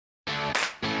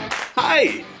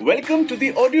Hi, welcome to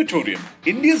the Auditorium,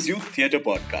 India's youth theatre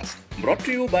podcast, brought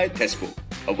to you by Thespo,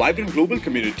 a vibrant global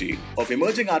community of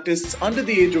emerging artists under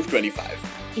the age of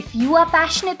 25. If you are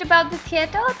passionate about the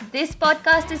theatre, this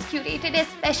podcast is curated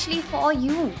especially for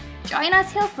you. Join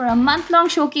us here for a month-long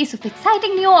showcase of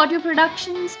exciting new audio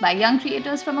productions by young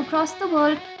creators from across the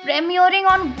world, premiering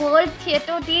on World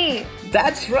Theatre Day.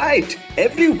 That's right!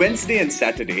 Every Wednesday and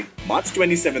Saturday, March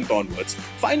 27th onwards,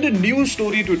 find a new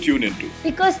story to tune into.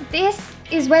 Because this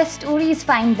is where stories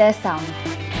find their sound.